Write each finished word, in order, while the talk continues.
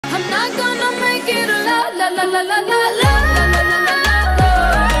I'm not gonna make it a la la la la la la la la la la la.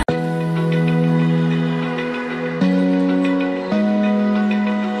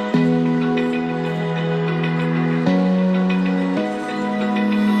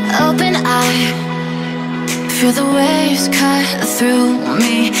 Open eye, feel the waves cut through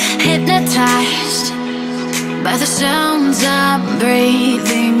me, hypnotized by the sounds I'm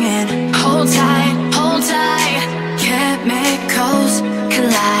breathing in. Hold tight, chemicals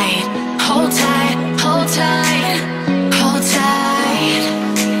collide. Hold tight, hold tight, hold tight.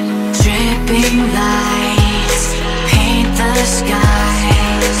 Dripping lights paint the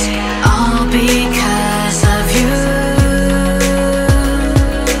skies, all because of you.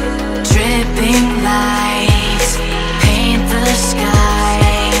 Dripping lights paint the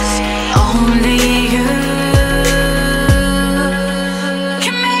skies, only you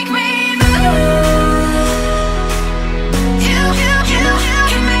can make me move. You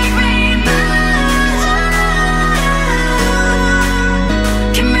can make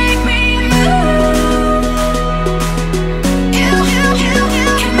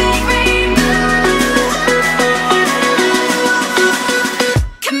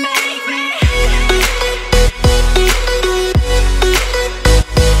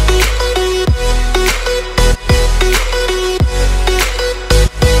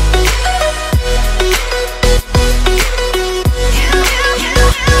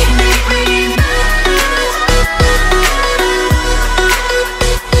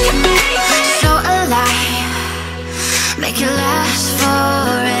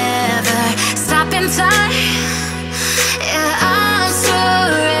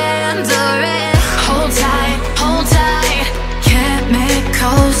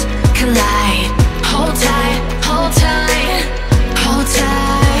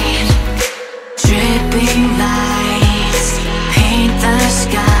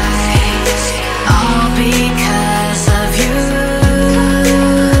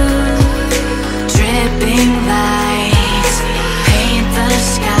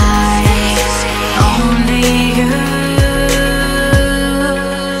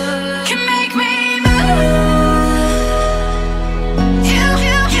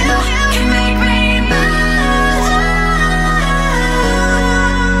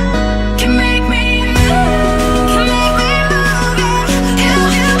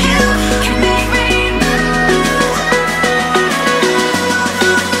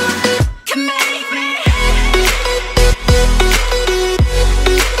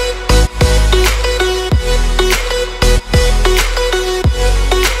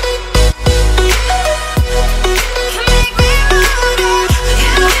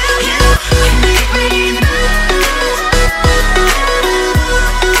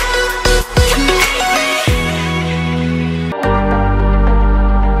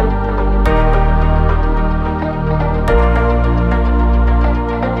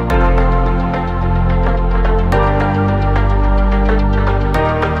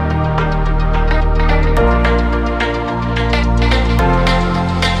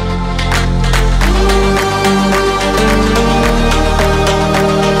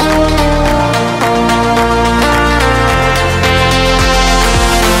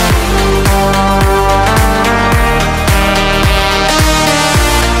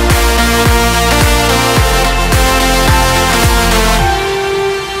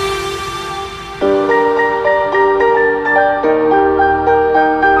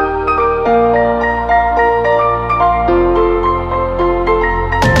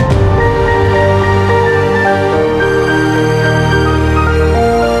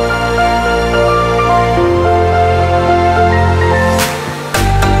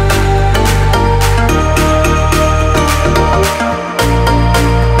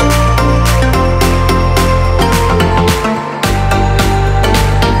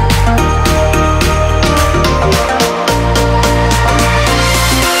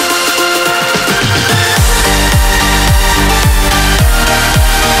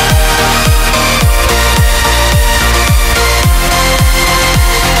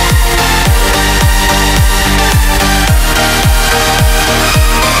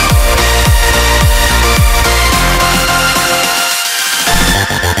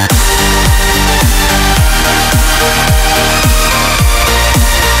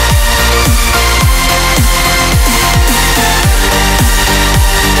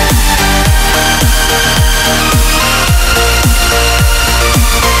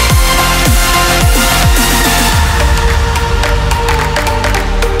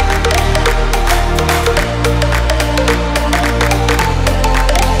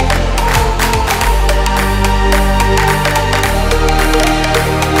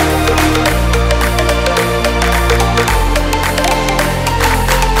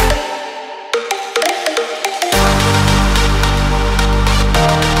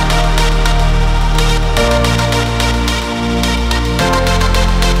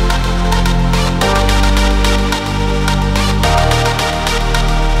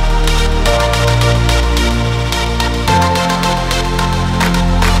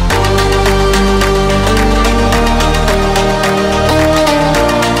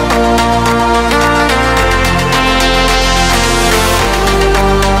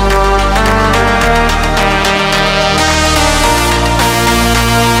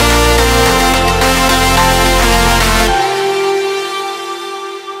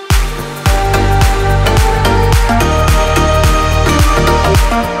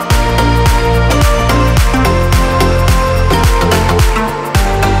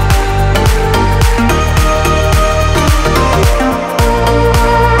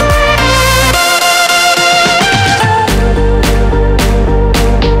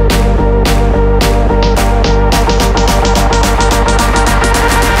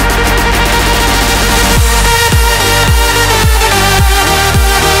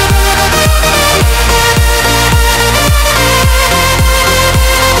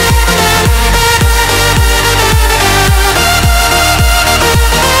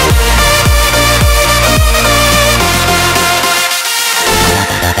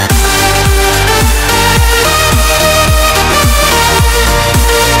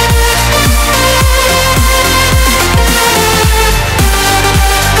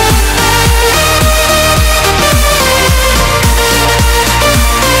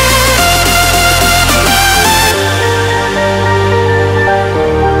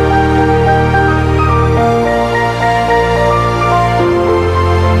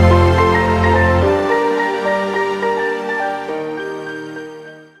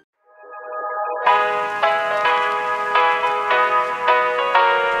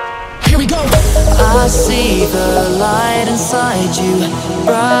I see the light inside you,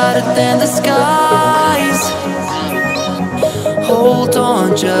 brighter than the skies. Hold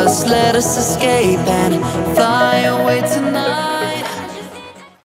on, just let us escape and fly away tonight.